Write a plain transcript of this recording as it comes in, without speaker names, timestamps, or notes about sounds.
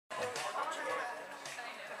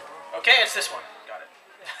Okay, it's this one. Got it.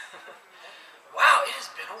 Wow, it has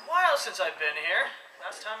been a while since I've been here.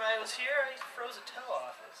 Last time I was here, I froze a toe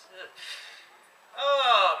off.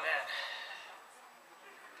 Oh, man.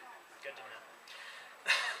 Good to know.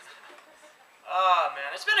 Oh,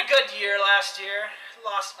 man. It's been a good year last year.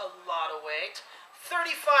 Lost a lot of weight.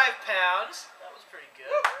 35 pounds. That was pretty good.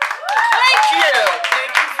 Thank you.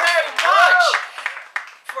 Thank you very much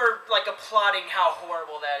for, like, applauding how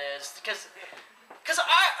horrible that is. Because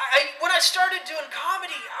when I started doing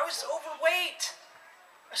comedy, I was overweight.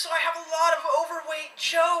 So I have a lot of overweight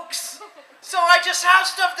jokes. So I just have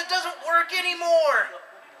stuff that doesn't work anymore.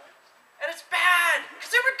 And it's bad,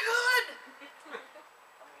 because they were good.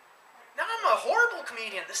 Now I'm a horrible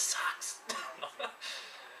comedian. This sucks.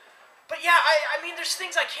 But yeah, I mean, there's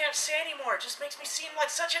things I can't say anymore. It just makes me seem like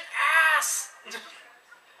such an ass.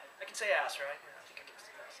 I can say ass, right? Yeah, I think I can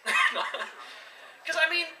say ass. Because, I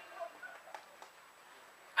mean,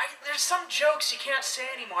 there's some jokes you can't say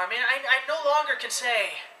anymore. I mean, I no longer can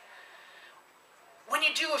say, when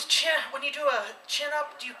you do a chin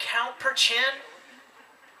up, do you count per chin?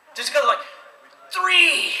 Does it go like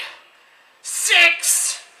 3,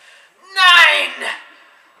 6, 9,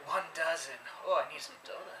 1 dozen? Oh, I need some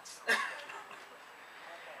donuts.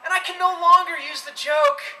 And I can no longer use the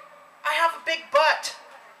joke, I have a big butt.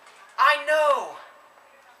 I know,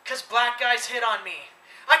 because black guys hit on me.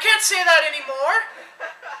 I can't say that anymore.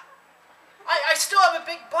 I still have a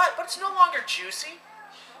big butt, but it's no longer juicy.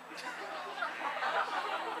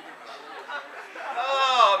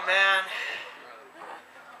 Oh, man.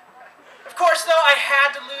 Of course, though, I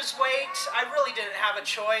had to lose weight. I really didn't have a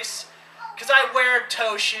choice, because I wear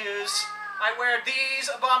toe shoes. I wear these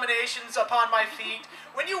abominations upon my feet.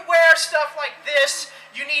 When you wear stuff like this,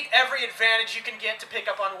 you need every advantage you can get to pick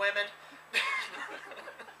up on women.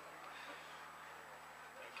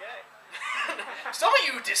 Some of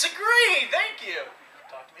you disagree. Thank you.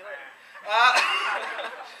 Talk to me later.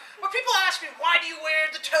 But people ask me, why do you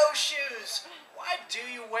wear the toe shoes? Why do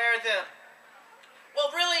you wear them?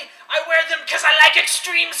 Well, really, I wear them because I like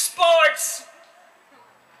extreme sports.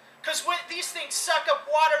 Because these things suck up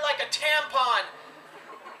water like a tampon.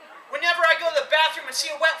 Whenever I go to the bathroom and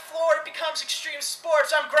see a wet floor, it becomes extreme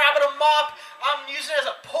sports. I'm grabbing a mop. I'm using it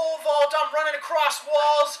as a pole vault. I'm running across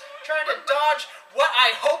walls, trying to dodge what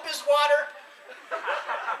I hope is water.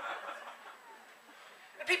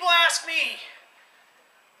 And people ask me,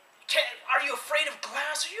 are you afraid of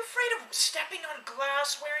glass? Are you afraid of stepping on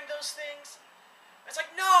glass wearing those things? It's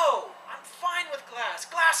like, no, I'm fine with glass.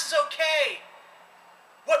 Glass is okay.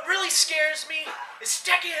 What really scares me is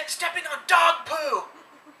stepping on dog poo.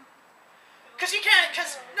 Because you can't,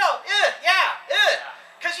 because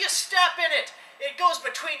you step in it. It goes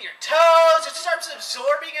between your toes. It starts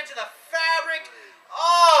absorbing into the fabric.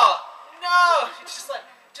 Oh, no. It's just like,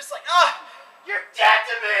 you're dead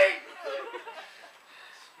to me.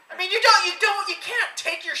 I mean, you can't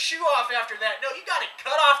take your shoe off after that. No, you got to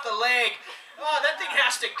cut off the leg. Oh, that thing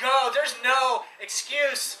has to go. There's no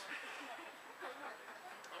excuse.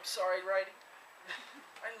 I'm sorry, Righty.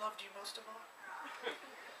 I loved you most of all.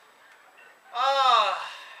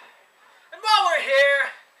 And while we're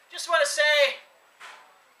here, just want to say,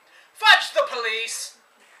 fudge the police.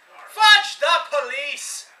 Fudge the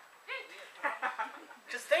police.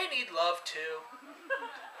 Because they need love too.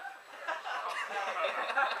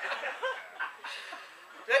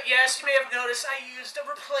 But yes, you may have noticed I used a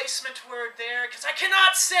replacement word there, because I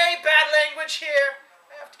cannot say bad language here.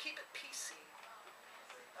 I have to keep it PC.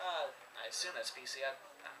 I assume that's PC.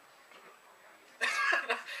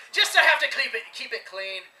 Just I have to keep it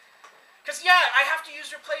clean. Because, yeah, I have to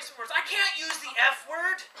use replacement words. I can't use the F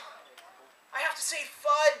word. I have to say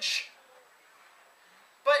fudge.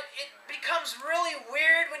 But it becomes really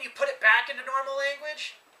weird when you put it back into normal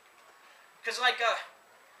language. Because, like,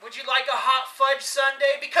 would you like a hot fudge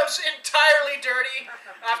sundae? Becomes entirely dirty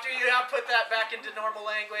after you have put that back into normal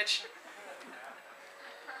language.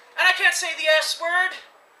 And I can't say the S word.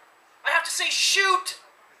 I have to say shoot.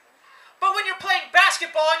 But when you're playing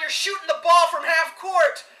basketball and you're shooting the ball from half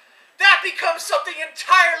court, that becomes something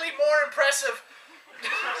entirely more impressive.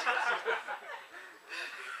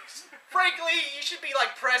 Frankly, you should be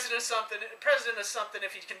like president of something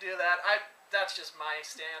if you can do that. That's just my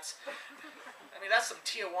stance. I mean, that's some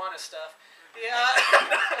Tijuana stuff. Yeah.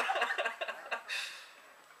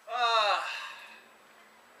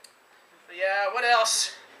 But yeah, what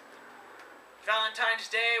else? Valentine's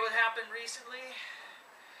Day, what happened recently?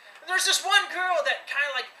 And there's this one girl that kind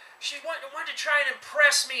of like, she wanted to try and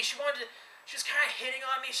impress me. She was kind of hitting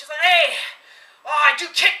on me. She's like, hey, I do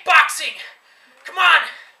kickboxing. Come on,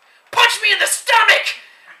 punch me in the stomach.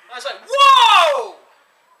 I was like, whoa!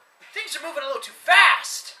 things are moving a little too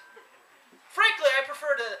fast. Frankly, I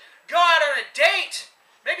prefer to go out on a date.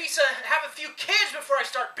 Maybe have a few kids before I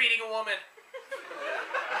start beating a woman.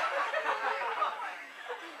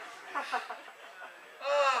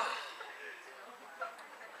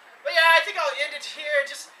 But yeah, I think I'll end it here.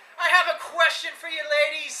 I have a question for you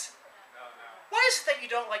ladies. Why is it that you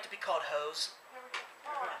don't like to be called hoes?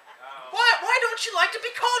 Why don't you like to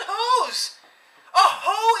be called hoes? A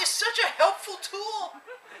hoe is such a helpful tool.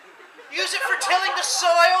 Use it for tilling the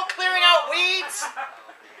soil, clearing out weeds.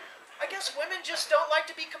 I guess women just don't like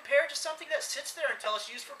to be compared to something that sits there until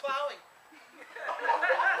it's used for plowing.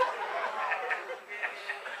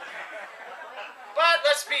 But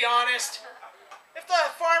let's be honest. If the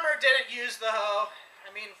farmer didn't use the hoe,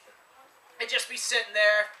 I mean, it'd just be sitting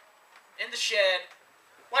there in the shed,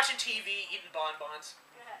 watching TV, eating bonbons.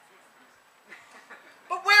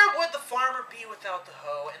 But where would the farmer be without the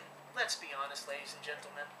hoe? And let's be honest, ladies and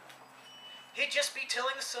gentlemen. He'd just be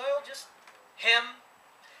tilling the soil, just him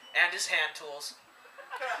and his hand tools.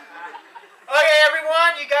 Okay,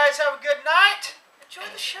 everyone, you guys have a good night. Enjoy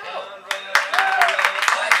the show.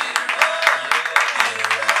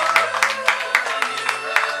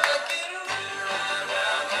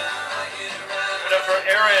 For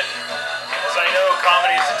Aaron, as I know,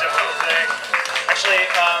 comedy is a difficult thing. Actually,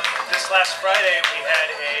 this last Friday we had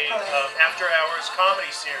a after-hours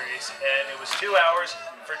comedy series, and it was 2 hours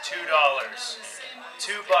for $2. $2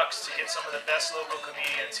 to get some of the best local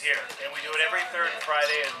comedians here, and we do it every third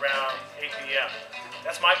Friday at around 8 p.m.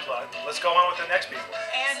 That's my plug. Let's go on with the next people.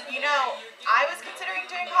 And you know, I was considering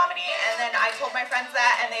doing comedy, and then I told my friends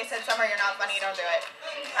that, and they said, "Summer, you're not funny. Don't do it."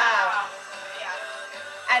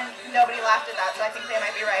 And nobody laughed at that, so I think they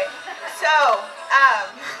might be right. So,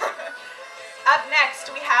 up next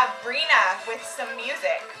we have Brina with some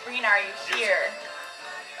music. Brina, are you here?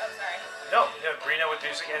 Oh, sorry. No, yeah, Brina with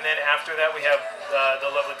music, and then after that we have the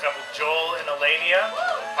lovely couple Joel and Elenia,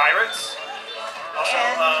 Pirates. Also,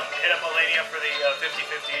 hit up Elenia for the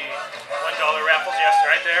 50-50 $1 raffles. Yes,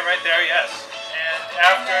 right there, yes. And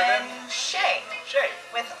after then them, Shay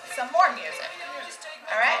with some more music.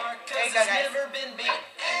 All right, there you go, guys.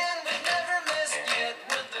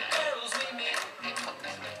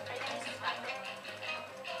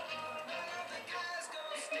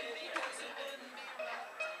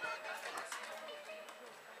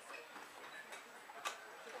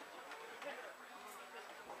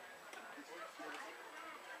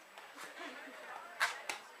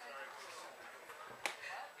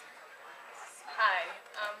 Hi.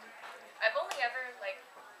 I've only ever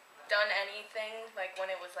done anything when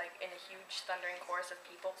it was in a huge thundering chorus of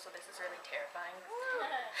people, so this is really terrifying.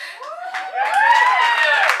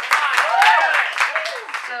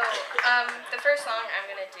 So the first song I'm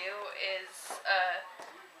gonna do is a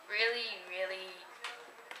really, really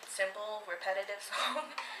simple, repetitive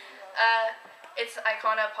song. It's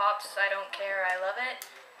Icona Pop's I Don't Care, I Love It.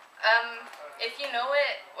 If you know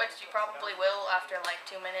it, which you probably will after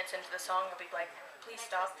 2 minutes into the song, you'll be like, please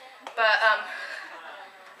stop. But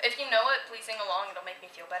if you know it, please sing along, it'll make me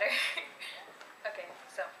feel better. Okay,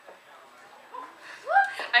 so.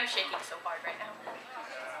 I'm shaking so hard right now.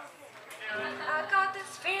 I got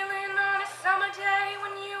this feeling on a summer day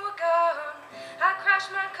when you were gone. I crashed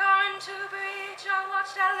my car into a bridge, I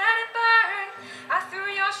watched, I let it burn. I threw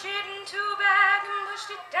your shit into a bag and pushed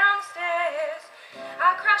it downstairs.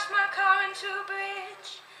 I crashed my car into a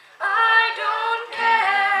bridge. I don't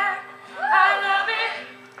care. I love it.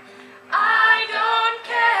 I don't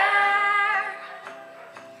care.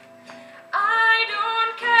 I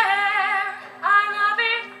don't care. I love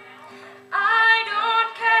it. I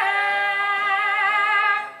don't care.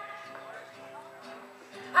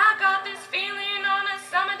 I got this feeling on a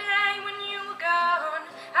summer day when you were gone.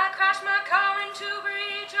 I crashed my car into a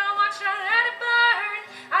bridge. I watched, I let it burn.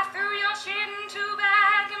 I threw your shit into a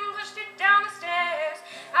bag and pushed it down the stairs.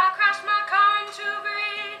 I crashed my car into a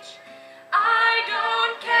bridge. I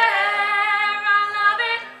don't care. I love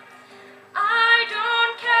it. I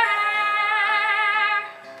don't care.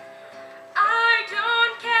 I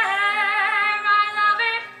don't care. I love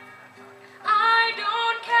it. I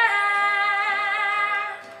don't care.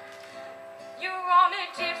 You're on a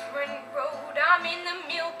different road. I'm in the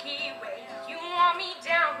Milky Way. You want me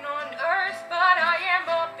down on Earth, but I am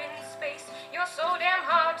up in space. You're so damn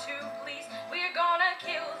hard to please. We're gonna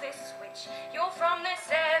kill this switch. You're from the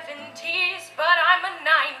 70s, but I'm a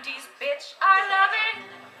 90s bitch. I love it.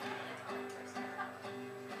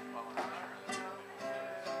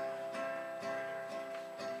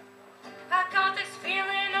 I got this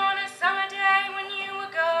feeling on a summer day when you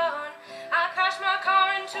were gone. I crashed my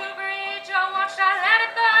car into a bridge. I watched, I let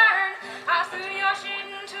it burn. I threw your shit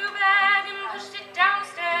into a bag.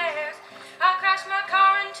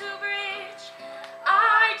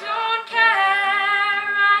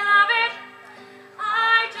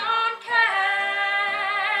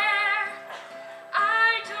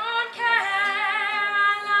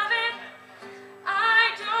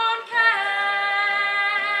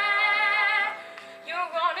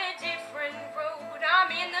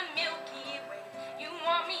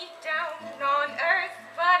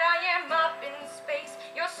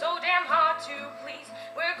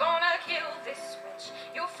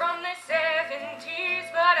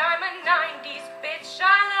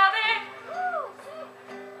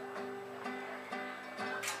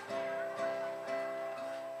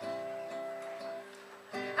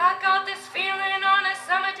 I got this feeling on a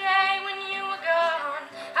summer day when you were gone.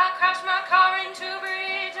 I crashed my car into a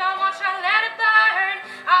bridge, I watched I let it burn.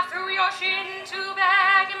 I threw your shit into a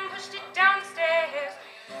bag and pushed it down the stairs.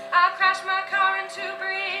 I crashed my car into a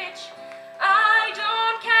bridge.